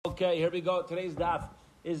Okay, here we go. Today's daf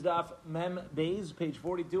is daf Mem Beis, page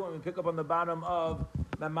 42, and we pick up on the bottom of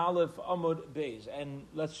Mem Aleph Amud Beis. And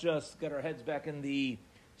let's just get our heads back in the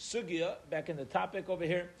sugya, back in the topic over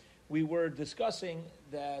here. We were discussing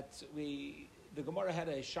that the Gemara had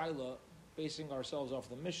a shaila basing ourselves off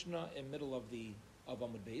the Mishnah in middle of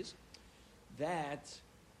Amud Beis, that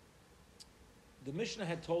the Mishnah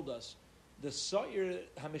had told us the Sa'ir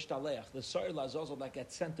HaMishtalech, the Sa'ir Lazazel that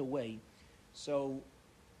got sent away. So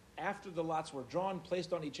after the lots were drawn,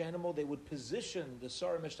 placed on each animal, they would position the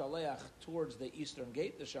Sa'ir Mishtaleach towards the eastern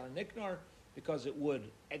gate, the Shar Niknar, because it would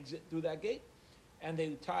exit through that gate, and they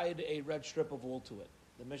tied a red strip of wool to it.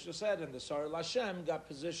 The Mishnah said, and the Sa'ir Lashem got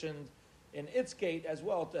positioned in its gate as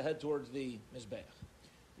well to head towards the Mizbeach.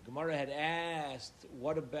 The Gemara had asked,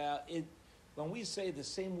 what about it? When we say the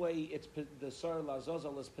same way the Sa'ir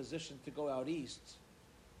Lazazel is positioned to go out east,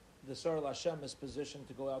 the Sa'ir Lashem is positioned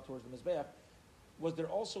to go out towards the Mizbeach, was there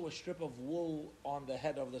also a strip of wool on the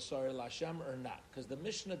head of the Sa'ir Lashem or not? Because the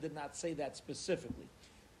Mishnah did not say that specifically.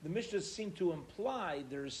 The Mishnah seemed to imply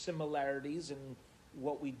there's similarities in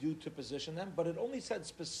what we do to position them, but it only said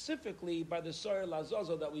specifically by the Sa'ir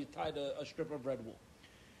Lazazel that we tied a strip of red wool.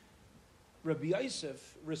 Rabbi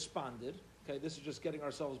Yosef responded, okay, this is just getting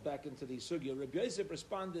ourselves back into the sugya. Rabbi Yosef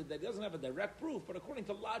responded that he doesn't have a direct proof, but according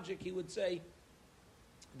to logic, he would say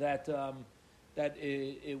that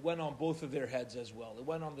it went on both of their heads as well. It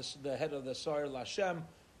went on the head of the Sa'ir Lashem,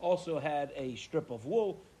 also had a strip of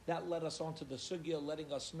wool. That led us on to the sugya,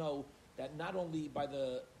 letting us know that not only by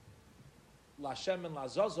the Lashem and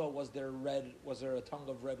Lazazel was there a tongue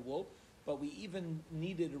of red wool, but we even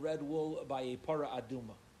needed red wool by a para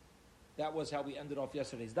aduma. That was how we ended off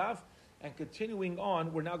yesterday's daf. And continuing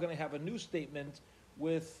on, we're now going to have a new statement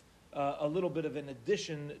with a little bit of an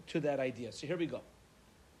addition to that idea. So here we go.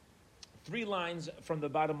 3 lines from the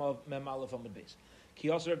bottom of Mem Aleph Amud Beis. Ki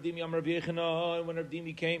Yasser Rav Dimi Amar Rav Yechanan, when Rav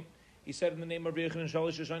Dimi came, he said in the name of Rav Yechanan,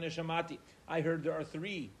 Shalish Shoshana Shamati, I heard there are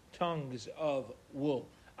 3 tongues of wool.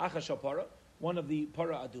 Achas shel para, one of the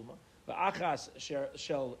para aduma, v'achas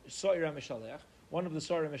shel Sa'ir HaMishalech, one of the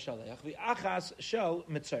Sa'ir HaMishalech, v'achas shel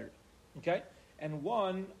Mitzayr. Okay? And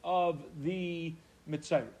one of the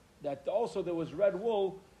Mitzayr. That also there was red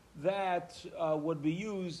wool that would be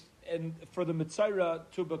used for the Mitzayra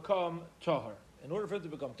to become tahar. In order for it to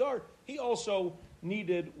become tahar, he also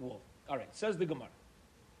needed wool. All right, says the Gemara.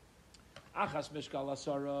 Achas mishkal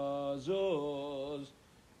asara zuz.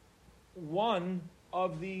 One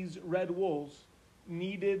of these red wools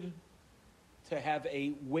needed to have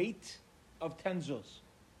a weight of 10 zuz.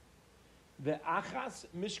 The achas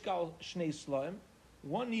mishkal shnei slaim.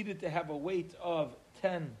 One needed to have a weight of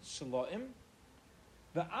 10 slaim.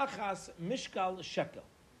 The achas mishkal shekel.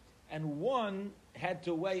 And one had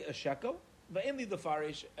to weigh a shekel, but only the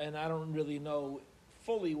farish, and I don't really know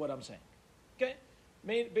fully what I'm saying. Okay?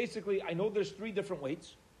 Basically, I know there's 3 different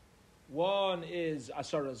weights. One is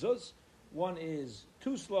asara zuz, one is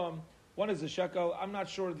 2 slum, one is a shekel. I'm not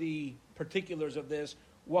sure the particulars of this,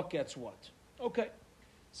 what gets what. Okay.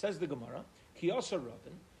 Says the Gemara, Ki Yasser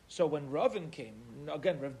Ravin. So when Ravin came,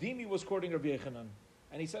 again, Rav Dimi was quoting Rav Yechanan,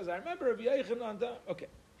 and he says, I remember Rav Yechanan. Okay.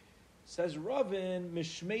 Says Ravin,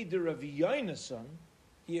 Mishmei de Rav Yonasan.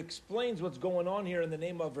 He explains what's going on here in the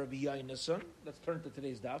name of Rav Yonasan. Let's turn to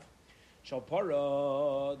today's daf.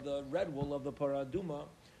 Shalpara, the red wool of the para duma,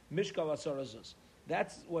 Mishkal Asara Zuz.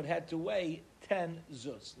 That's what had to weigh 10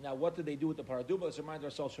 zuz. Now, what did they do with the para duma? Let's remind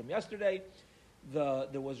ourselves from yesterday. There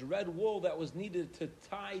was red wool that was needed to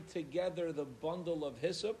tie together the bundle of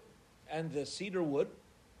hyssop and the cedar wood,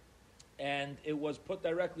 and it was put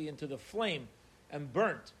directly into the flame and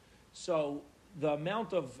burnt. So the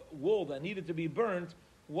amount of wool that needed to be burnt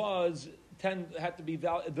was 10. Had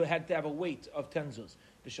to have a weight of 10 zuz.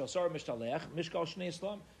 The Sa'ir Mishtaleach mishkal shnei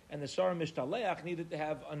slum, and the Sa'ir Mishtaleach needed to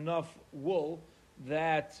have enough wool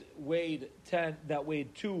that weighed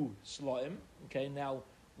 2 slaim. Okay, now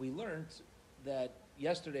we learned that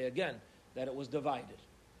yesterday again that it was divided.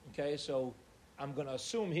 Okay, so I'm going to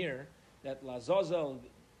assume here that Lazazel,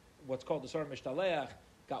 what's called the Sa'ir Mishtaleach,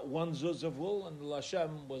 got 1 zuz of wool, and the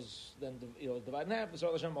Lashem was then divided in half. The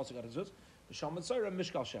Sa'ir Lashem also got a zuz. The Shal Mitzayra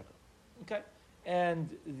mishkal shekel. Okay,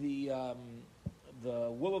 and the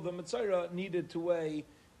wool of the Mitzayra needed to weigh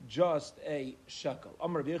just a shekel.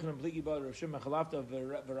 Amar Rav Yechanan Pligi Bar Rav Shimon Chalafta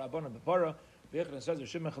v'Rabbanan b'Para. Rav Yechanan says Rav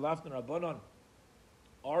Shimon Chalafta and Rabbanan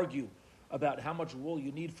argue about how much wool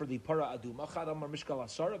you need for the para aduma. Chad Amar mishkal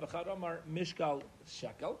asara, v'chad Amar mishkal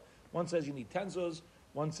shekel. One says you need 10 zuz.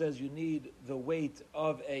 One says you need the weight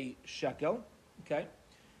of a shekel. Okay,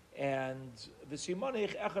 and the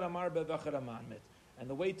simanich echad amar be'vechad amanmit. And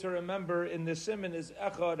the way to remember in this siman is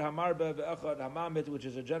echad hamarbe ve'echad hamamit, which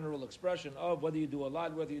is a general expression of whether you do a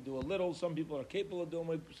lot, whether you do a little. Some people are capable of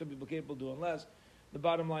doing, some people are capable of doing less. The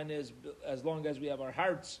bottom line is, as long as we have our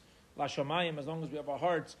hearts, lashamayim, as long as we have our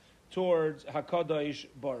hearts towards Hakadosh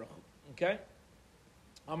Baruch Hu. Okay?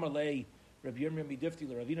 Amar lei Rabbi Yirmiyah midifti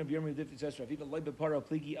Ravina Rabbi Yirmiyah midifti says Ravina lei bepara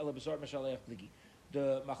pligi ela besar meshaleach pligi.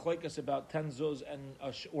 The machlokes about 10 zuz and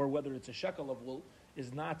or whether it's a shekel of wool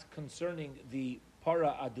is not concerning the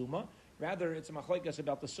para aduma. Rather, it's a machlokes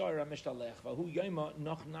about the soira mishtalech. Vahu yoma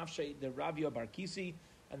noch nafshe the Ravia Bar Kisi,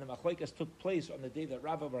 and the machlokes took place on the day that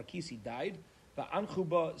Ravia Bar Kisi died. The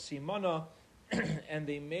anchuba simana, and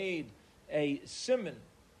they made a siman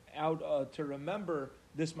out to remember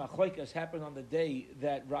this machlokes happened on the day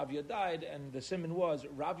that Ravia died, and the siman was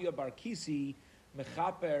Ravia Bar Kisi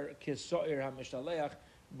mechaper kisoir hamishtalech.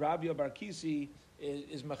 Ravia Bar Kisi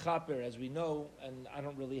is mechaper, as we know, and I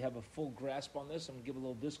don't really have a full grasp on this. I'm going to give a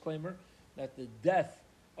little disclaimer that the death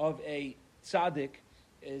of a tzaddik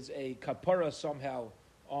is a kapara somehow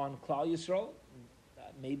on Klal Yisrael.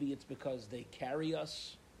 Maybe it's because they carry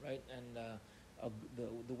us, right? And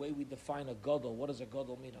the way we define a gadol, what does a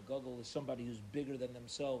gadol mean? A gadol is somebody who's bigger than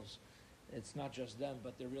themselves. It's not just them,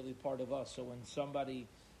 but they're really part of us. So when somebody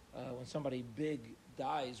big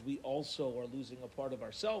dies, we also are losing a part of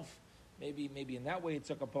ourselves. Maybe in that way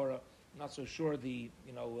it's a kapara. I'm not so sure the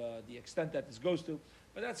extent that this goes to,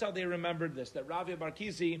 but that's how they remembered this. That Ravia Bar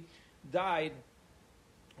Kisi died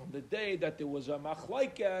on the day that there was a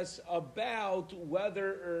machlokes about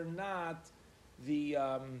whether or not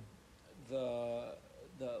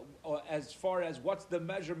as far as what's the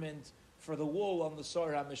measurement for the wool on the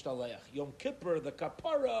Sor HaMishtalech. Yom Kippur, the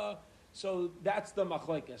kapara, so that's the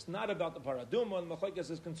machlokes, not about the paraduma. The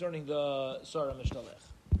machlokes is concerning the Sor HaMishtalech.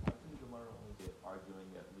 I think the Gemara only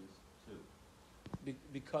arguing at least two.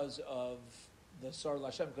 Because of the Sor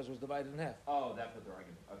Lashem, because it was divided in half. Oh, that's what they're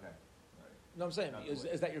arguing. Okay. No, I'm saying,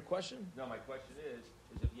 is that your question? No, my question is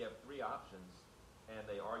if you have three options and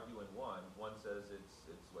they argue in one says it's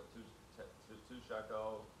what, two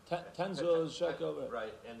shekel, 10 zuz shekel,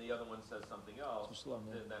 right, and the other one says something else,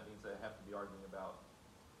 then that means they have to be arguing about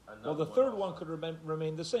another one. Well, the third one could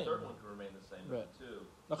remain the same. The third one could remain the same, right? Too.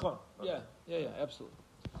 Okay. Yeah, absolutely.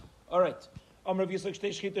 All right. Rav Yitzchak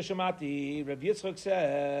shtei shchita shamati. Rav Yitzchak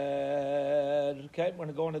said, okay, we're going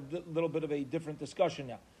to go on a little bit of a different discussion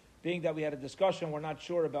now. Being that we had a discussion, we're not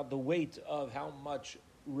sure about the weight of how much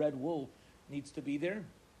red wool needs to be there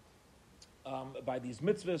by these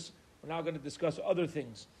mitzvahs. We're now going to discuss other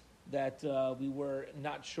things that we were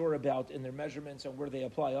not sure about in their measurements and where they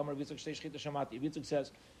apply. Rav Yitzchak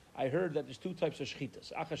says, I heard that there's two types of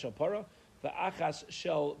shchitas, achas shel para, the achas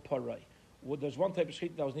shel parai. Well, there's one type of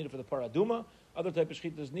shechita that was needed for the paraduma, other type of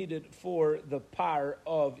shechita is needed for the par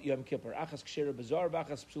of Yom Kippur. Achas kshera bazar,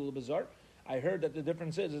 achas psula bazar. I heard that the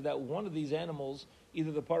difference is that one of these animals,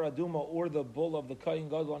 either the paraduma or the bull of the Kayin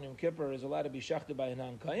Gadol on Yom Kippur, is allowed to be shechted by a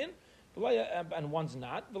non-Kayin, and one's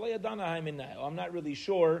not. I'm not really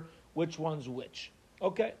sure which one's which.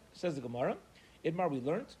 Okay, says the Gemara. Idmar, we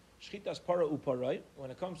learned shchitas para uparai. When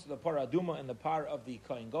it comes to the paraduma and the par of the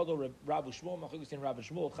Kayin Gadol, Rav Shmuel, Machugustin Rav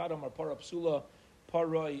Shmuel, Chadam are para psula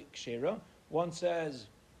parai kshera. One says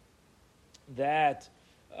that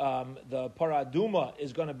the paraduma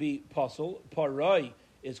is going to be pasul, parai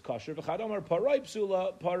is kosher. V'chadamar parai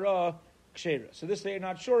psula, para kshera. So this that you're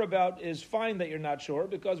not sure about is fine that you're not sure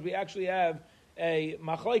because we actually have a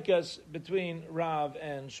machlokes between Rav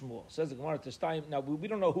and Shmuel. Says the Gemara to time. Now we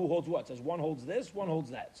don't know who holds what. Says one holds this, one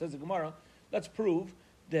holds that. Says the Gemara. Let's prove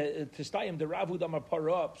that Tistayim the Rav Udamar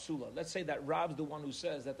para psula. Let's say that Rav's the one who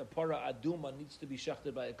says that the para aduma needs to be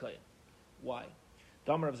shechted by a kayin. Why?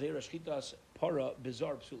 Damar of Zera Shchitas para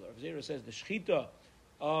bizar psula. Rav Zera says the shchita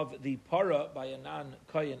of the para by a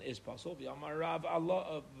non-kayin is pasul. V'amar Rav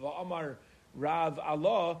Allah, v'amar Rav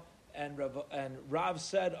Allah, and Rav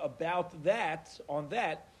said about that, on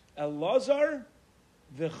that, Elazar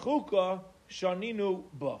v'chuka shaninu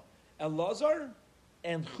ba. Elazar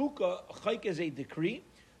and chuka, chayk is a decree.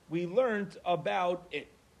 We learned about it.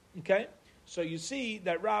 Okay? So you see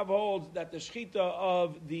that Rav holds that the shchita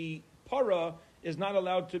of the para is not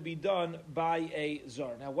allowed to be done by a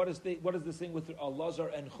zar. Now, what is this thing with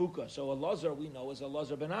Elazar and chuka? So Elazar, we know, is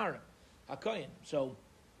Elazar ben Aaron, HaKayin. So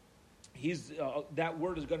he's that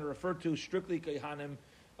word is going to refer to strictly Kohanim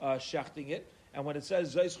shechting it. And when it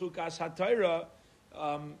says Zais Chukas Hatayra,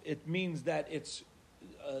 it means that it's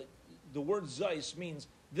the word Zais means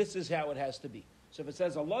this is how it has to be. So if it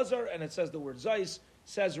says Elazar and it says the word Zais,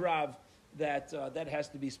 says Rav that that has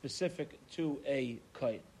to be specific to a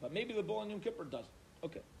kain. But maybe the bull on Yom Kippur doesn't.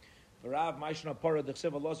 Okay. Rav Maishna Para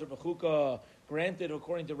Dechsev Elazar v'chuka Granted,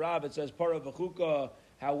 according to Rav, it says para v'chuka.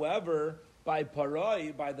 However, by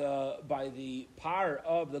paroi, by the par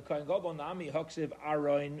of the Kohen Gadol Nami Haksiv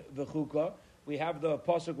Aron v'chuka, we have the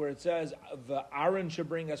pasuk where it says Aaron should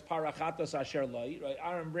bring us parachatas asher lai. Right,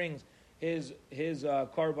 Aaron brings his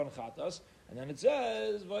korban chatas, and then it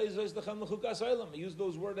says vayizos lechem lechukas olam. Use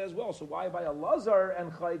those words as well. So why by a Lazar and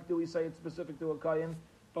Chayk do we say it's specific to a Kohen,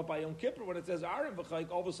 but by Yom Kippur when it says Aaron v'Chayk,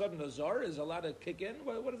 all of a sudden a Zar is allowed to kick in?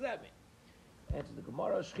 What does that mean? Answer the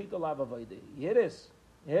Gemara, Shchita Lavavayde. Here it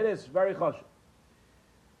is, very chashuv.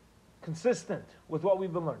 Consistent with what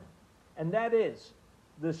we've been learning. And that is,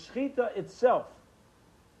 the Shchita itself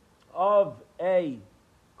of a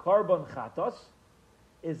korban chatos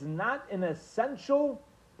is not an essential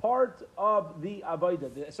part of the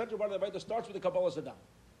Avodah. The essential part of the Avodah starts with the Kabbalah Saddam.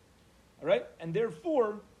 All right? And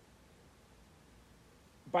therefore,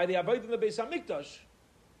 by the Avodah in the Beis HaMikdash,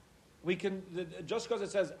 we can, just because it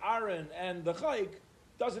says Aaron and the Chayk,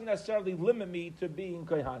 doesn't necessarily limit me to being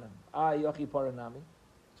Kohanim. Yochi Paranami.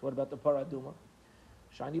 So what about the Paraduma?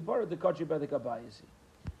 Shiny Para, the Kodshe Bedek Habayis.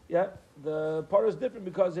 Yeah, the Para is different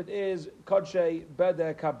because it is Kodshe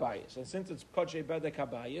Bedek Habayis. And since it's Kodshe Bedek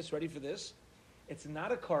Habayis, ready for this? It's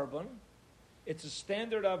not a korban, it's a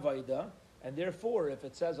standard Avodah, and therefore, if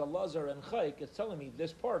it says Elazar and Chayk, it's telling me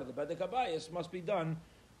this part of the Bedek Habayis must be done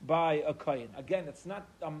by a Kohen. Again, it's not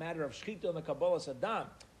a matter of Shchita and the Kabbalah Saddam.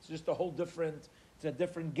 It's just a whole different, it's a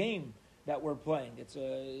different game that we're playing. It's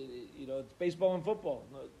it's baseball and football.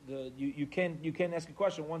 You can't ask a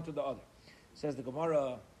question one to the other. Says the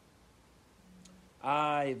Gemara,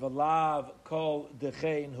 I v'lav kol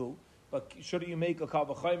dechein hu. But should you make a kal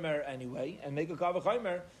v'chaymer anyway, and make a kal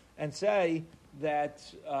v'chaymer and say that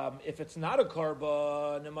if it's not a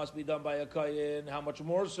korban, it must be done by a kohen. How much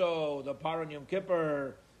more so the Par on Yom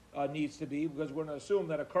Kippur needs to be, because we're going to assume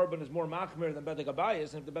that a korban is more machmir than Bedek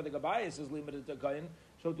Habayis, and if the Bedek Habayis is limited to kohen,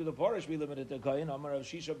 so to the parish be limited to kohen. Amar Rav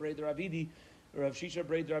Shisha Brei Ravidi, Rav Shisha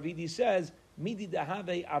Brei Ravidi says, Midi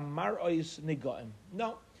dahave amar ois nigaim.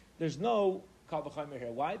 No, there's no kal v'chaymer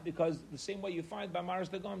here. Why? Because the same way you find by maris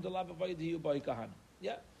negam, the lavavaydiyu by kahana.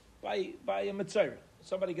 Yeah, by a mitzvah,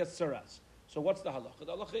 somebody gets tzaras. So what's the halacha? The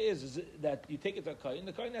halacha is that you take it to a kohen.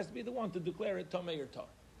 The kohen has to be the one to declare it tamei or tar.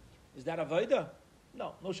 Is that avodah?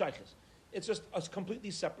 No shaykhs. It's just a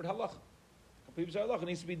completely separate halacha. Completely separate halacha. It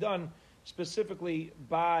needs to be done specifically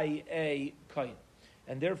by a kohen,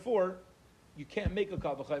 and therefore you can't make a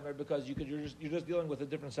kal v'chaymer because you're just dealing with a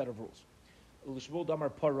different set of rules. L'shmuel damar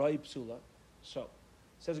parai psula. So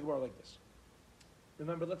says the Gemara like this.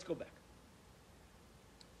 Remember, let's go back.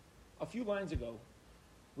 A few lines ago,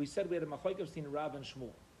 we said we had a machlokes between Rav and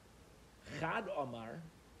Shmuel. Chad Omar,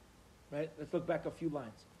 right? Let's look back a few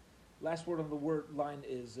lines. Last word on the word line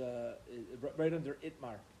is right under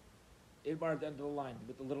Itmar. Itmar at the end of the line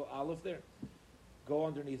with the little aleph there. Go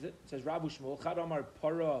underneath it. It says Rav Shmuel. Chad Omar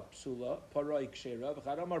para psula, para ikshera.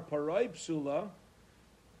 Chad Omar para psula,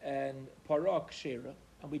 and para kshera.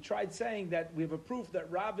 And we tried saying that we have a proof that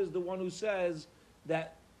Rav is the one who says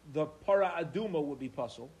that the para aduma would be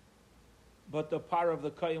puzzle, but the para of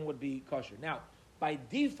the kohen would be kosher. Now, by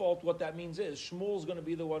default, what that means is Shmuel's going to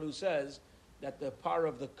be the one who says that the para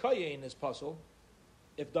of the kohen is puzzle,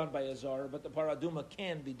 if done by a zar, but the para aduma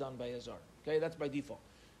can be done by a zar. Okay, that's by default.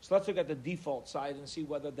 So let's look at the default side and see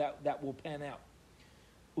whether that will pan out.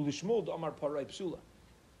 Ulishmuel d'amar parai psula.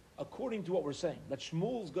 According to what we're saying, that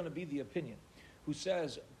Shmuel's going to be the opinion who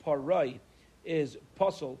says parai is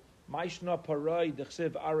puzzle. Maishna parai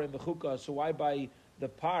dechsev arim v'chuka. So why by the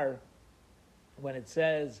par, when it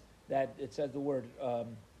says that it says the word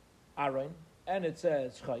arim and it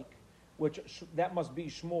says chayk, which that must be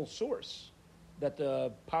Shmuel's source, that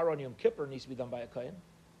the par on Yom Kippur needs to be done by a kohen.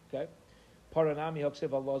 Okay, paranami hoksev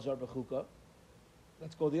alazar v'chuka.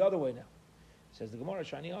 Let's go the other way now. Says the Gemara,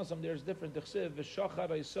 Shani Asam, there's different dechsev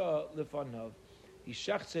v'shachar isa lefanav. He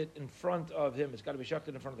shachts it in front of him. It's got to be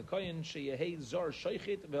shachted in front of the kohen. Sheyehei zar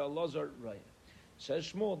shaychit ve'alazar raya.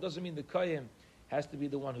 Says Shmuel, doesn't mean the kohen has to be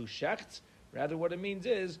the one who shachts. Rather, what it means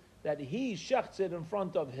is that he shachts it in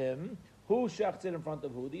front of him. Who shachts it in front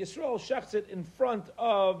of who? The Yisrael shachts it in front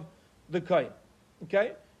of the kohen.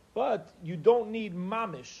 Okay? But you don't need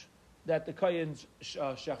mamish that the kohen's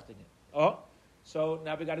shachting it. Oh? So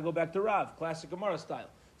now we got to go back to Rav, classic Gemara style.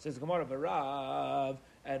 It says Gemara Rav,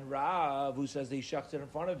 and Rav, who says that he shachts it in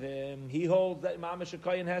front of him, he holds that mamish a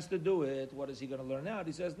kohen has to do it. What is he going to learn out?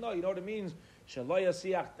 He says, no, you know what it means?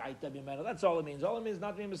 That's all it means. All it means is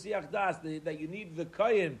not to be Mesiach Das, that you need the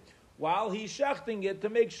kohen while he's shachting it to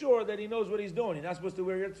make sure that he knows what he's doing. You're not supposed to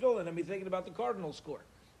wear your tefillin and be thinking about the cardinal score.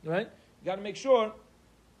 Right? You got to make sure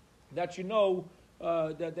that you know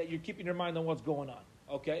that you're keeping your mind on what's going on.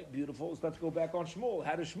 Okay, beautiful. So let's go back on Shmuel.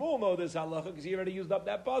 How does Shmuel know this halacha? Because he already used up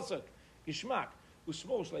that pasuk. Gishmak.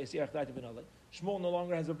 Shmuel no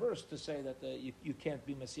longer has a verse to say that you can't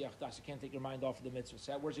be Mesiach Das. You can't take your mind off of the mitzvah.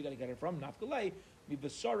 So where's he going to get it from? Nafkalei. Mi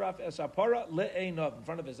besaraf esapara le'einav. In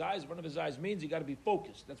front of his eyes. In front of his eyes means you got to be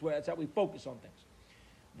focused. That's how we focus on things.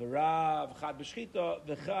 V'rav chad b'shchita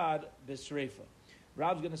v'chad b'sreifa.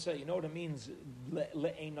 Rav's going to say, you know what it means,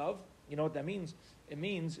 le'einav? You know what that means? It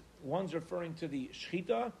means one's referring to the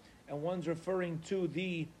shchita and one's referring to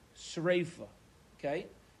the sreifa. Okay?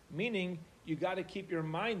 Meaning, you got to keep your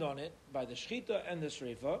mind on it by the shchita and the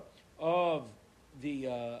sreifa of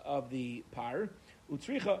the par,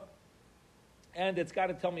 utricha, and it's got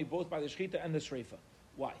to tell me both by the shchita and the sreifa.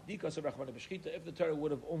 Why? Because of Rachmana b'shchita, if the Torah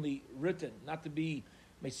would have only written not to be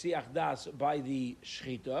Mesiach Das by the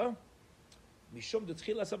shchita, Mishum de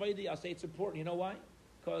Tchila Savaydi, I'll say it's important. You know why?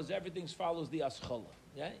 Because everything follows the Aschala.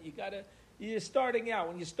 Yeah? You're starting out.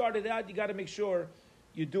 When you started out, you got to make sure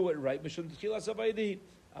you do it right. Mishum de Tchila Savaydi,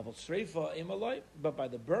 Avol Sreifa Imaloi, but by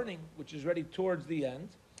the burning, which is ready towards the end,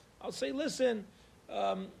 I'll say, listen,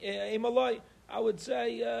 Imaloi, I would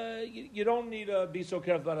say you don't need to be so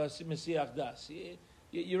careful about a Mesiach Das.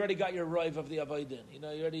 You already got your rive of the Avaydin.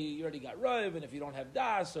 You already got rive, and if you don't have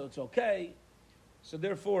Das, so it's okay. So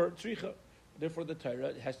therefore, Tricha. Therefore, the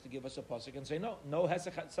Torah has to give us a pasuk and say no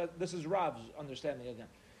hesech. So this is Rav's understanding again.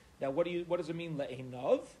 Now, what does it mean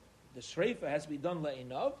le'inav? The shreifa has to be done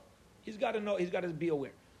le'inav. He's got to know. He's got to be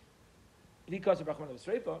aware. Because of Rachman of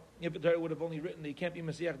shreifa, if the Torah would have only written that you can't be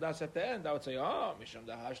Mesiach Das at the end, I would say, misham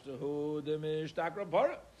dahashtahu demishtakra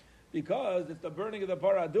para, because it's the burning of the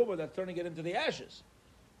para aduma that's turning it into the ashes,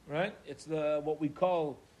 right? It's what we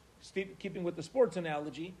call, keeping with the sports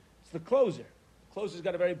analogy, it's the closer. The closer's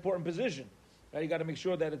got a very important position. Right, you got to make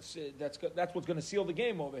sure that that's what's going to seal the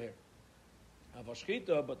game over here. But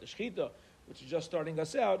the shchita, which is just starting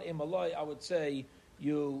us out, in Malay, I would say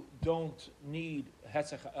you don't need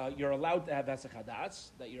hesech. You're allowed to have hesech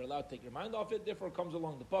hadas, that you're allowed to take your mind off it. Therefore, comes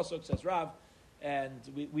along the pasuk, says Rav, and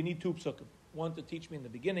we need two psukim. One to teach me in the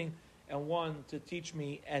beginning, and one to teach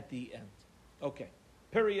me at the end. Okay,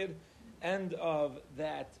 period. End of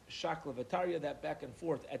that shakla v'tarya, that back and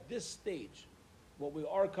forth. At this stage, what we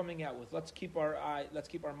are coming out with, let's keep our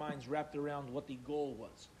minds wrapped around what the goal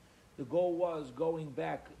was. The goal was going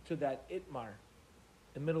back to that Itmar,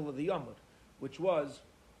 the middle of the Yamud, which was,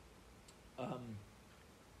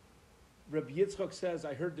 Rabbi Yitzchak says,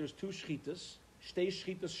 I heard there's two shchitas, shtei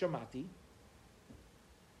shchitas shamati,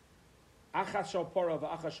 achas shal para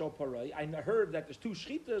v'achas shal parai. I heard that there's two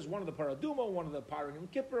shchitas, one of the paraduma, one of the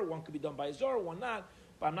paranim kippur, one could be done by Zor, one not,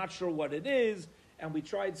 but I'm not sure what it is. And we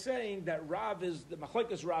tried saying that Rav is the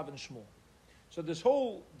Machlekes Rav and Shmuel. So this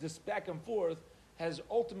back and forth has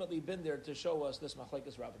ultimately been there to show us this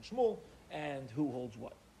Machlekes Rav and Shmuel and who holds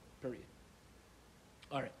what. Period.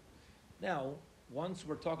 All right. Now, once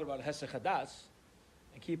we're talking about Hesech Hadas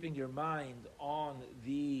and keeping your mind on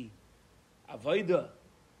the Avodah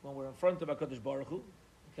when we're in front of HaKadosh Baruch Hu,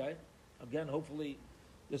 okay? Again, hopefully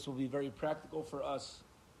this will be very practical for us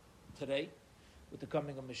today with the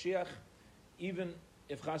coming of Mashiach. Even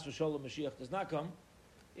if Chas v'Sholom Mashiach does not come,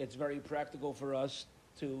 it's very practical for us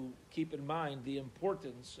to keep in mind the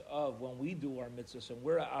importance of when we do our mitzvahs and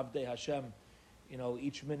we're Avdei Hashem,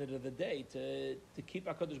 each minute of the day to keep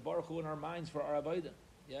HaKadosh Baruch Hu in our minds for our Avodah.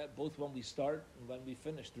 Yeah, both when we start and when we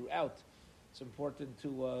finish throughout. It's important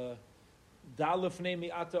to Dalefnei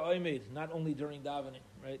mi'ata oimed, not only during davening,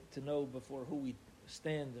 right? To know before who we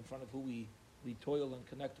stand in front of who we toil and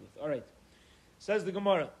connect with. All right. Says the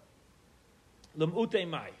Gemara. L'm'utei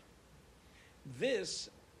mai. This,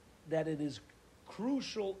 that it is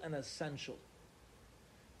crucial and essential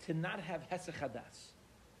to not have hesech hadas,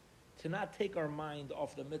 to not take our mind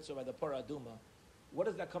off the mitzvah by the para aduma. What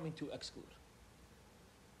is that coming to exclude?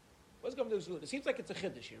 What's coming to exclude? It seems like it's a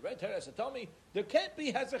chiddush here, right? Torah said, tell me, there can't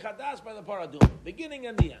be hesech hadas by the para aduma, beginning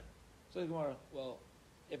and the end. So the Gemara, well,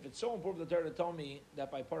 if it's so important to Torah to tell me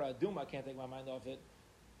that by para aduma I can't take my mind off it,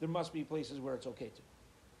 there must be places where it's okay to.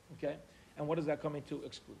 Okay? And what is that coming to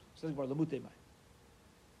exclude? So the Gemara, l'mutei mai.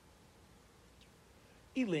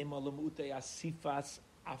 Ilema l'mutei asifas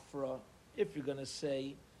afra. If you're going to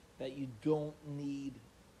say that you don't need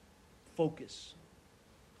focus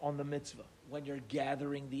on the mitzvah when you're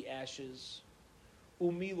gathering the ashes,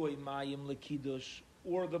 umiloi mayim lekidush,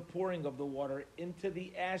 or the pouring of the water into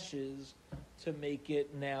the ashes to make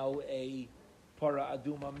it now a para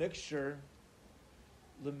aduma mixture,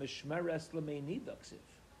 lemishmeres lemeinidaksiv.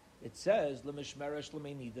 It says lemishmeres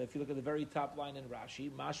lemenida. If you look at the very top line in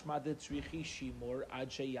Rashi, mashma de tzrichi shimur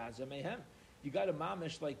ad sheyaza mehem. You got a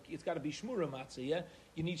mamish, like it's got to be shmura matzah. Yeah,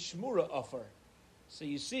 you need shmura offer. So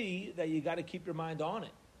you see that you got to keep your mind on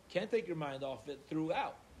it. Can't take your mind off it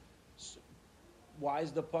throughout. So why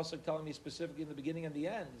is the pasuk telling me specifically in the beginning and the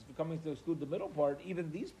end? It's coming to exclude the middle part. Even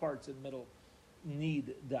these parts in the middle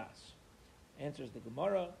need das. Answers the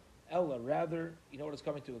Gemara. Ella, rather, you know what it's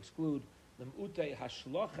coming to exclude? The M'utei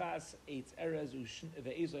hashlochas eitz erez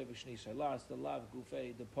ve'ezoi v'shni shalas the lav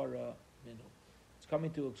gufei the para minu. It's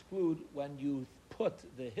coming to exclude when you put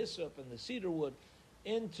the hyssop and the cedar wood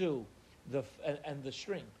into the and the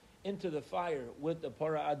string into the fire with the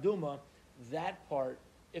para aduma. That part,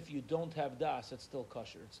 if you don't have das, it's still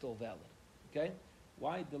kosher. It's still valid. Okay?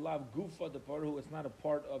 Why the lav gufa the paru? It's not a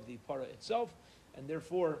part of the para itself, and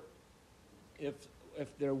therefore, if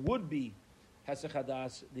there would be hesech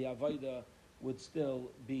hadas, the avodah would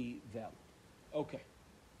still be valid. Okay.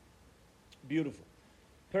 Beautiful.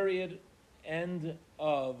 Period. End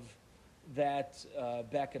of that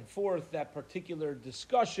back and forth, that particular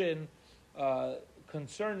discussion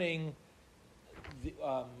concerning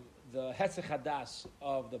the hesech hadas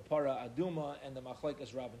of the para aduma and the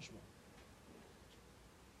machlekes Rav and Shmuel.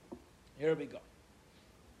 Here we go.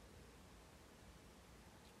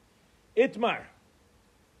 Itmar,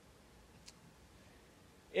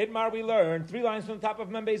 we learned 3 lines from the top of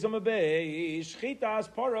Membez Amabei. Shchitas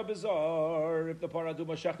para bizar. If the para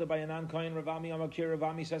aduma shechted by a non-kohen, Ravami Amar Kira,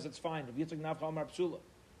 Ravami says it's fine. Rav Yitzchak Nafcha Amar Psula.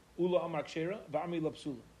 Ula Amar Kshira, V'ami La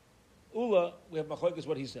Psula. Ula, we have machlekes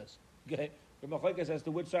what he says. Okay? We have machlekes as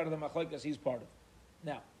to which side of the machlekes he's part of.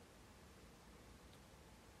 Now,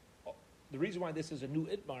 the reason why this is a new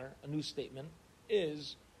itmar, a new statement,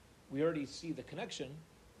 is we already see the connection,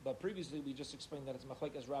 but previously we just explained that it's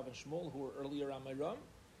machlekes Rav and Shmuel who were earlier Amayram,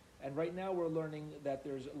 and right now we're learning that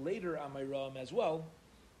there's later Amayram as well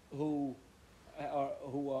who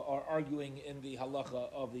are arguing in the halacha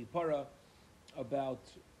of the para about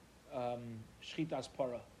shchitas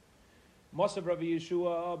para. Mosav Rabbi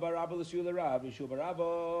Yeshua bar Abba l'Yeshua Rav Yeshua bar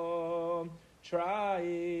Abba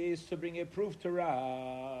tries to bring a proof to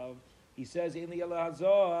Rav. He says, "In the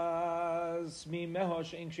Elazaz mi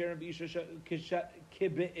mehosh ein ksherim b'isha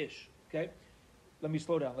kibeish." Okay, let me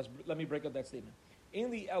slow down. Let me break up that statement. In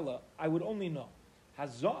the Ella, I would only know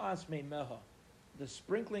hazoas me meha, the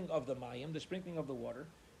sprinkling of the mayim, the sprinkling of the water.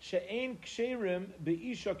 She'ein ksherim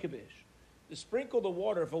b'isha kibeish. To sprinkle the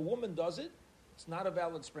water, if a woman does it, it's not a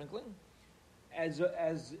valid sprinkling, as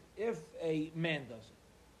if a man does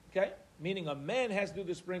it. Okay, meaning a man has to do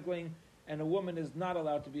the sprinkling, and a woman is not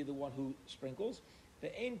allowed to be the one who sprinkles.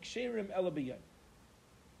 The ein ksherim ela b'yom,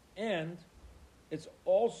 and it's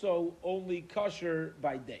also only kosher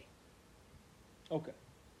by day. Okay,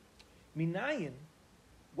 minayin,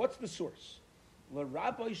 what's the source?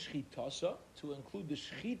 L'rabbi shchitasa, to include the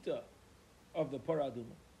shchita of the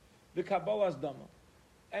paraduma, the kabbalas dama,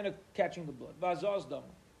 and catching the blood, vazaz dama,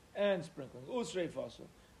 and sprinkling, usrei fasa,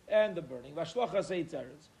 and the burning, vashlachas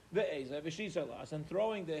eitzeres, the eza, v'shisalas, and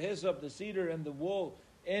throwing the hyssop, the cedar, and the wool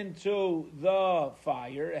into the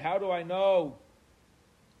fire. How do I know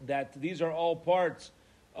that these are all parts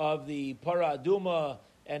of the para aduma,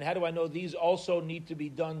 and how do I know these also need to be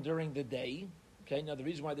done during the day? Okay, now the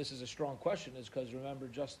reason why this is a strong question is because remember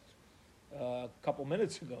just a couple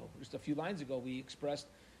minutes ago, just a few lines ago, we expressed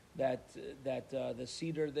that the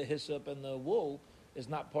cedar, the hyssop, and the wool is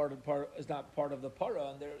not part of the para,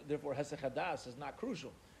 and therefore hesech hadas is not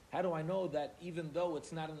crucial. How do I know that even though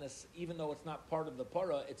it's not part of the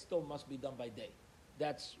para, it still must be done by day?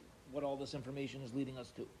 That's what all this information is leading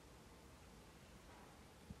us to.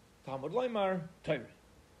 Talmud Loimar Torah.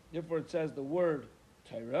 Therefore, it says the word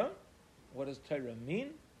Torah. What does Torah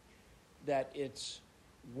mean? That it's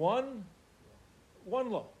one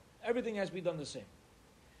law. Everything has to be done the same.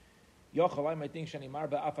 Maybe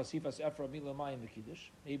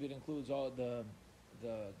it includes all the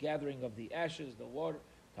gathering of the ashes, the water.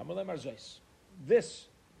 This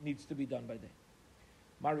needs to be done by day.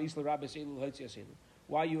 Why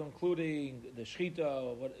are you including the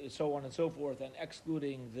shchita, so on and so forth, and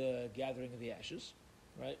excluding the gathering of the ashes?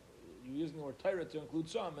 Right? You're using the word Torah to include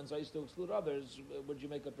some, and Zayis to exclude others. Would you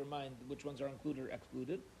make up your mind which ones are included or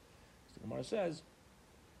excluded? So the Gemara says,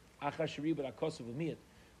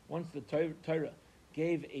 once the Torah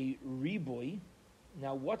gave a riboy,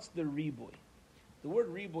 now what's the riboy? The word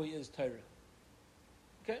riboy is Torah.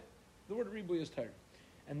 Okay? The word riboy is Torah.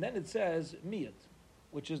 And then it says miyat,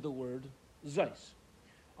 which is the word zais.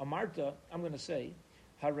 Amarta, I'm going to say,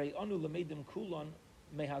 Harei anu lamedim kulon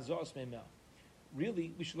mehazos memel.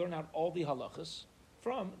 Really, we should learn out all the halachas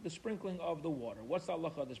from the sprinkling of the water. What's the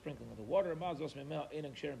halacha of the sprinkling of the water?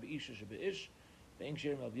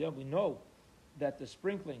 We know that the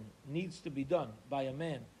sprinkling needs to be done by a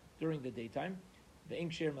man during the daytime.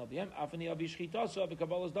 Ve'ink shir mel b'hem, afani avi shchitasa,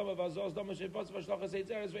 v'kabbalas dama, v'azaz dama, she'fatz, v'shlachas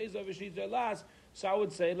eitzeres, v'ezah, v'shchitza las. So I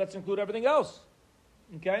would say, let's include everything else.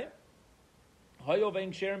 Okay? Hayo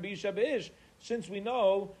ve'ink shir b'isha b'ish. Since we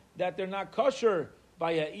know that they're not kosher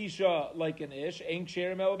by a isha like an ish, ink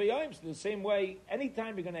shir mel b'yayim. So the same way,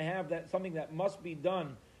 anytime you're going to have that something that must be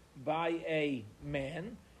done by a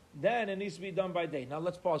man, then it needs to be done by day. Now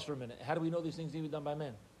let's pause for a minute. How do we know these things need to be done by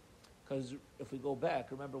men? Because if we go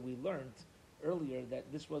back, remember we learned earlier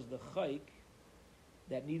that this was the chayk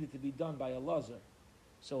that needed to be done by a lazar.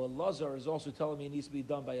 So a lazar is also telling me it needs to be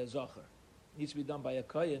done by a zachar. It needs to be done by a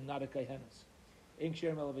kayan, not a kayhenes.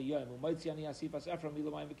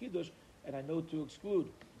 And I know to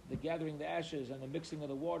exclude the gathering the ashes and the mixing of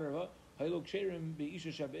the water.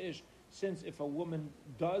 Since if a woman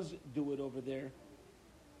does do it over there,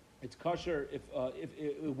 it's kosher if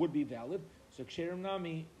it would be valid. So ksherim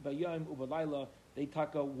nami bayayim ubalayla, they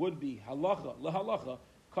taka would be halacha lahalacha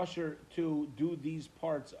kosher to do these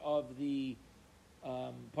parts of the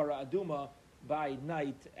para aduma by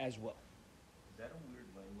night as well. Is that a weird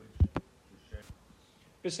language to share?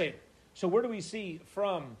 Beseder. So where do we see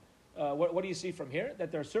from? What do you see from here?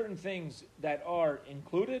 That there are certain things that are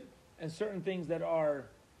included and certain things that are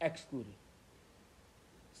excluded.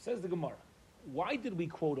 Says the Gemara. Why did we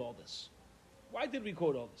quote all this? Why did we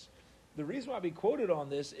quote all this? The reason why we quoted on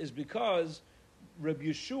this is because Rabbi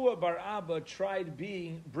Yeshua bar Abba tried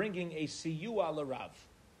bringing a siyu ala Rav.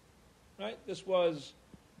 Right? This was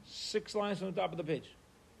 6 lines from the top of the page.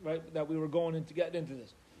 Right? That we were going in to get into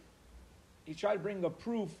this. He tried to bring a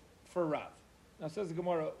proof for Rav. Now says the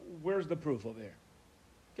Gemara, where's the proof over here?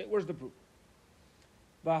 Okay, where's the proof?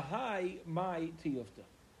 Bahai mai tiyufta.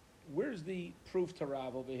 Where's the proof to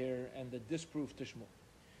Rav over here and the disproof to Shmuel?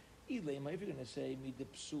 Ilema, if you're going to say midi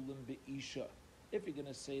psulim be'isha, if you're going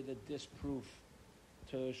to say the disproof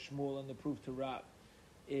to Shmuel and the proof to Rav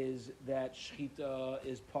is that shchita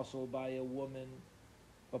is puzzled by a woman,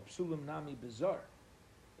 but psulim nami bizar,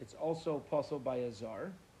 it's also puzzled by a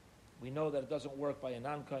zar. We know that it doesn't work by a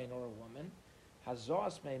non-kain or a woman.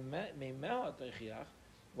 Hazas me'me'at.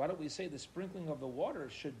 Why don't we say the sprinkling of the water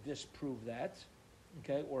should disprove that?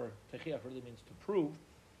 Okay, or techiach really means to prove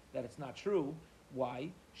that it's not true. Why?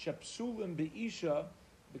 Shepsulim be'isha,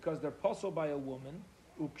 because they're puzzled by a woman.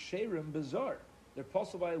 Uksherim bizar. They're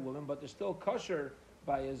puzzled by a woman, but they're still kosher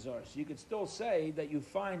by a zar. So you could still say that you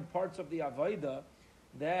find parts of the avodah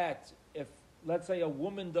that if, let's say, a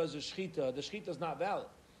woman does a shchita, the shchita is not valid.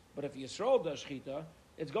 But if Yisrael does shchita,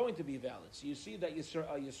 it's going to be valid. So you see that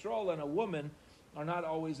Yisrael and a woman are not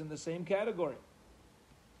always in the same category.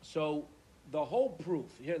 So the whole proof,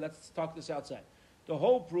 here, let's talk this outside. The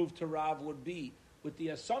whole proof to Rav would be with the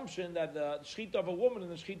assumption that the shchita of a woman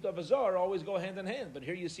and the shchita of a zar always go hand in hand. But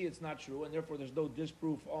here you see it's not true, and therefore there's no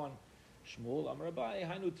disproof on Shmuel. Amar Abai,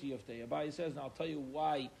 Hainu Tiyofte. Abai says, and I'll tell you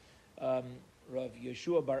why Rav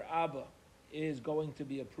Yeshua bar Abba is going to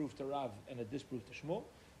be a proof to Rav and a disproof to Shmuel.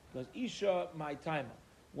 Because Isha my taima.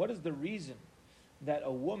 What is the reason that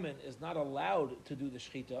a woman is not allowed to do the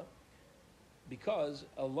shchita? Because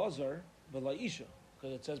a lazar v'la isha.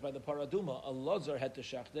 Because it says by the paraduma, a lazar had to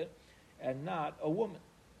shacht it, and not a woman.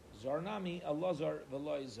 Zarnami, a lazar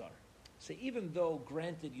v'la zar. So even though,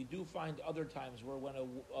 granted, you do find other times where when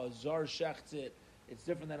a zar shechts it, it's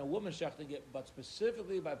different than a woman shechting it, but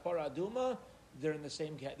specifically by paraduma, they're in the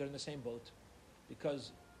same boat,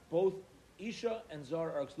 because both Isha and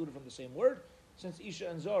Zar are excluded from the same word. Since Isha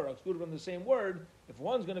and Zar are excluded from the same word, if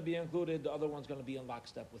one's going to be included, the other one's going to be in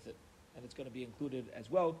lockstep with it. And it's going to be included as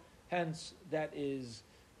well. Hence, that is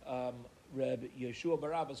Reb Yeshua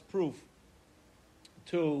bar Abba's proof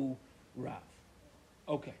to Rav.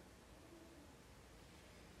 Okay.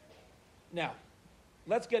 Now,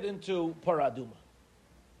 let's get into Paraduma.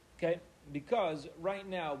 Okay? Because right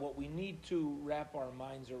now, what we need to wrap our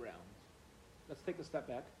minds around, let's take a step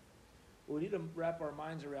back. What we need to wrap our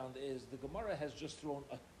minds around is the Gemara has just thrown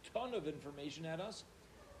a ton of information at us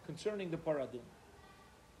concerning the Paraduma.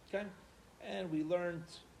 Okay? And we learned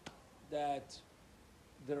that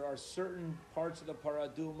there are certain parts of the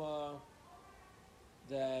Paraduma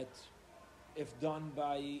that, if done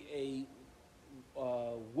by a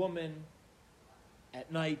woman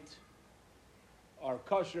at night, are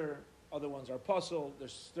kosher, other ones are puzzle.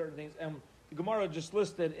 There's certain things, and the Gemara just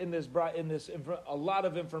listed in this a lot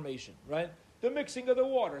of information, right? The mixing of the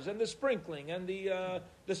waters and the sprinkling and the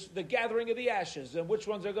gathering of the ashes and which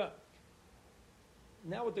ones are going.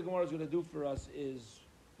 Now, what the Gemara is going to do for us is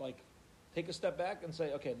like take a step back and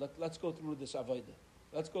say, okay, let's go through this avodah.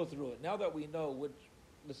 Let's go through it. Now that we know which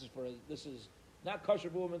this is not kosher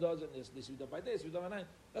if a woman does it. This we done by this, we done by night.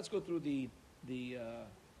 Let's go through the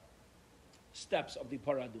steps of the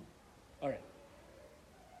Parah Aduma. All right.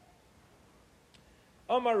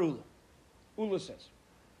 Amar Ula. Ula says,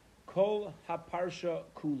 Kol HaParsha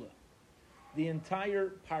Kula. The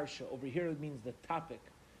entire Parsha, over here it means the topic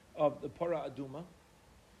of the Parah Aduma.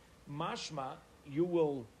 Mashma, you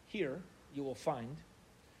will hear, you will find,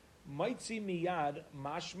 Maitzi miyad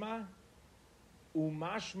mashma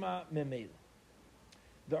umashma memela.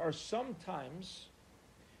 There are some times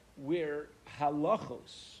where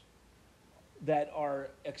halachos that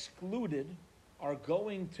are excluded are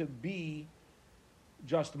going to be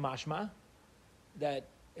just mashma, that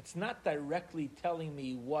it's not directly telling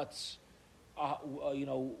me what's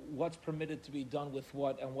permitted to be done with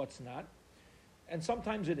what and what's not. And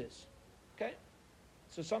sometimes it is. Okay?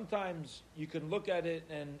 So sometimes you can look at it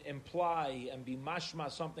and imply and be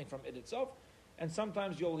mashma something from it itself, and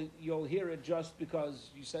sometimes you'll hear it just because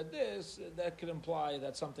you said this, that could imply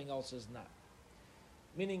that something else is not.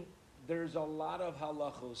 Meaning there's a lot of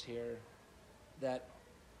halachos here that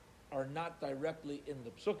are not directly in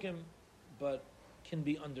the psukim, but can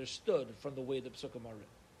be understood from the way the psukim are written.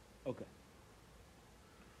 Okay.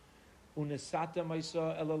 Unesata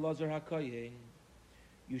maisa elalazar hakayin.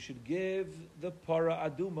 You should give the Parah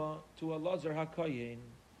Aduma to Elazar HaKayin.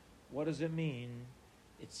 What does it mean?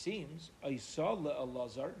 It seems, Aisa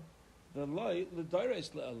le'Elazar, the Lai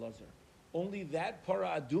le'Dairais le'Elazar. Only that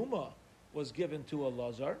Parah Aduma was given to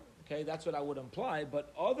Elazar. Okay, that's what I would imply.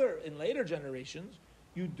 But in later generations,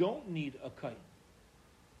 you don't need a Kayin.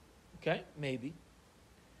 Okay, maybe.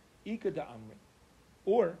 Ika da Amri.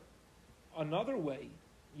 Or, another way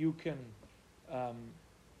you can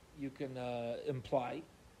imply,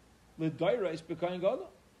 L'dairais b'kayin gadol.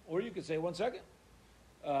 Or you could say, 1 second,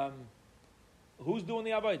 who's doing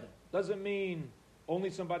the avodah? Doesn't mean only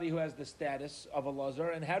somebody who has the status of a lazar.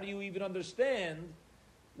 And how do you even understand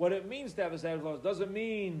what it means to have a status of a lazar? Doesn't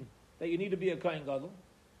mean that you need to be a kayin gadol.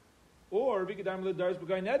 Or b'kedam l'dairais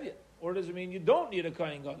b'kayin hedyot. Or does it mean you don't need a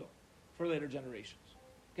kayin gadol for later generations?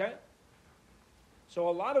 Okay? So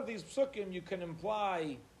a lot of these psukim you can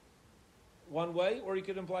imply one way, or you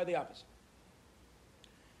could imply the opposite.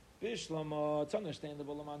 Bishlama, it's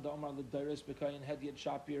understandable. It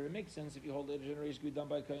makes sense if you hold later generation to be done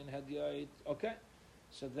by kayin hedyot. Okay,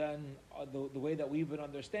 so then the way that we've been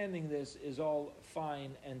understanding this is all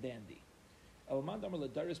fine and dandy. But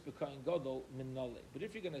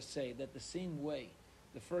if you're going to say that the same way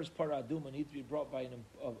the first Parah Aduma needs to be brought by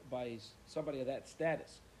somebody of that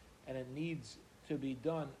status, and it needs to be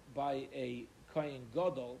done by a kayin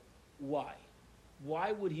gadol, why?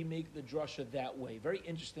 Why would he make the drasha that way? Very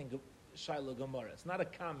interesting Shaila Gemara. It's not a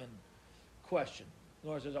common question.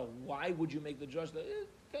 Nor says, why would you make the drasha?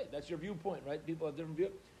 Okay, that's your viewpoint, right? People have different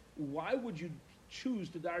views. Why would you choose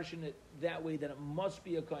to darshan it that way, that it must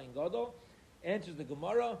be a kayin gadol? Answers the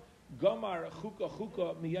Gemara, Gamar chuka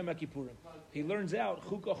miyom kippurim. He learns out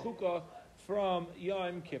chuka from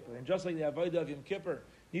Yom Kippur. And just like the avodah of Yom Kippur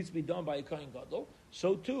needs to be done by a kayin gadol,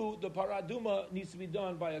 so too the Parah Aduma needs to be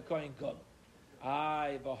done by a kayin gadol.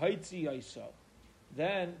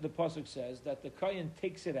 Then the pasuk says that the kayin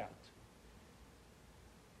takes it out.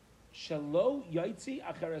 Shalo yaitzi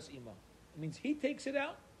acheres ima. It means he takes it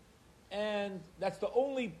out, and that's the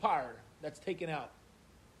only par that's taken out.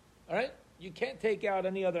 All right, you can't take out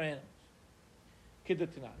any other animals.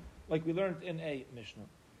 Kiddutanan, like we learned in a Mishnah.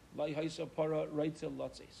 Lai haisa para raitzel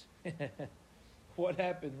latzes. What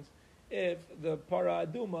happens if the Parah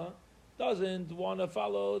Aduma doesn't want to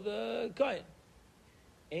follow the kayin?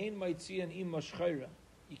 Ein maitzian ima shchayra.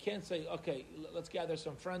 You can't say, okay, let's gather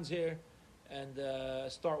some friends here and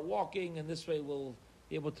start walking, and this way we'll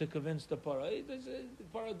be able to convince the Parah. The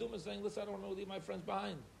Parah Aduma is saying, listen, I don't want to leave my friends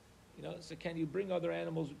behind. So can you bring other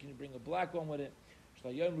animals? Can you bring a black one with it?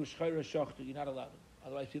 You're not allowed.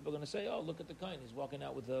 Otherwise, people are going to say, oh, look at the kain. He's walking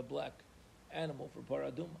out with a black animal for Parah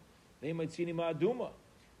Aduma. They might see him aduma.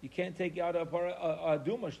 You can't take out a Parah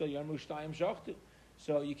Aduma.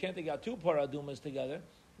 So you can't take out two Parah Adumas together,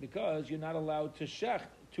 because you're not allowed to shech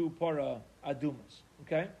two Parah Adumas.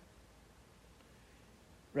 Okay?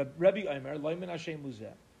 Rabbi Omer, Loimen Hashem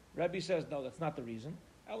Muzeh. Rabbi says, no, that's not the reason.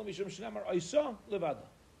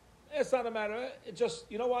 It's not a matter. It just,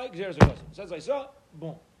 you know why? It says I saw,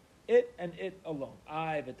 boom. It and it alone.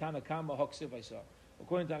 Tanakama Hoksiv I saw.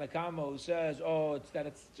 According to Tanakama, who says,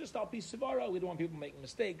 it's just al pi sivara. We don't want people making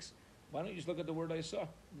mistakes. Why don't you just look at the word I saw?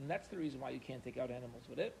 And that's the reason why you can't take out animals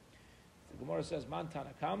with it. The Gemara says, Man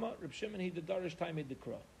Tanakama, Reb Shimon, he did darish taimei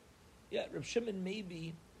dekra. Yeah, Reb Shimon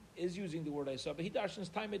maybe is using the word I saw, but he darshans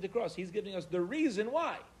taimei dekra. He's giving us the reason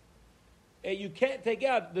why. You can't take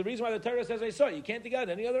out, the reason why the Torah says I saw, you can't take out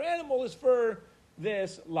any other animal is for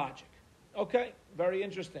this logic. Okay, very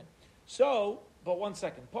interesting. So, but 1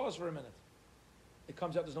 second, pause for a minute. It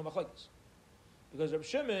comes out there's no machlekes. Because Reb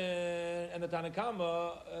Shimon and the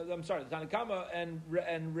Tanakama, the Tanakama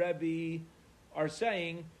and Rebbe are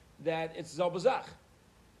saying that it's Zalbazach.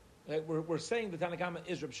 Like we're saying the Tanakama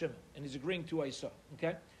is Reb Shimon, and he's agreeing to Isa.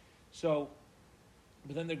 Okay? So,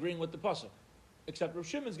 but then they're agreeing with the pasuk. Except Reb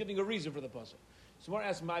Shimon's giving a reason for the pasuk. So more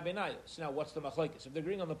asks my benayos. So now what's the machlekes? If they're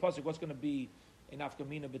agreeing on the pasuk, what's going to be a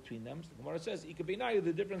nafkamina between them? So the Gemara says, Ika benayu,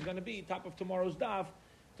 the difference is going to be, top of tomorrow's daf,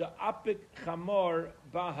 to apik chamor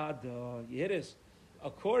bahada. You hear this?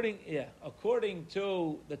 According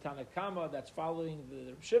to the Tanakama that's following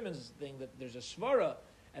the Shimon's thing, that there's a svara,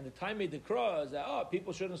 and the time made the cross is that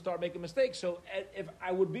people shouldn't start making mistakes. So if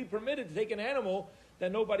I would be permitted to take an animal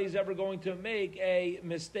that nobody's ever going to make a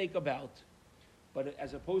mistake about, but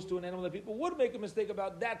as opposed to an animal that people would make a mistake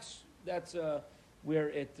about, that's where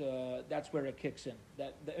it kicks in.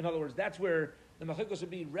 In other words, that's where the machikos would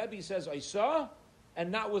be. Rebbe says I saw,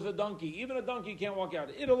 and not with a donkey. Even a donkey can't walk out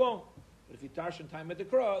it alone. But if you tarsh and time at the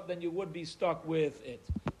krah, then you would be stuck with it.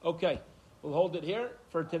 Okay, we'll hold it here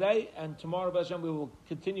for today, and tomorrow, B'Hashem, we will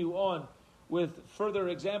continue on with further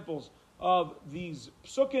examples of these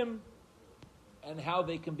psukim and how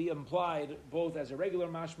they can be implied both as a regular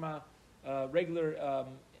mashma,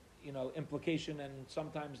 implication, and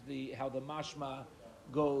sometimes how the mashma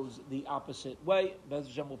goes the opposite way.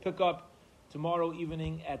 B'Hashem will pick up tomorrow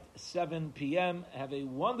evening at 7 p.m. Have a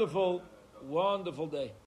wonderful, wonderful day.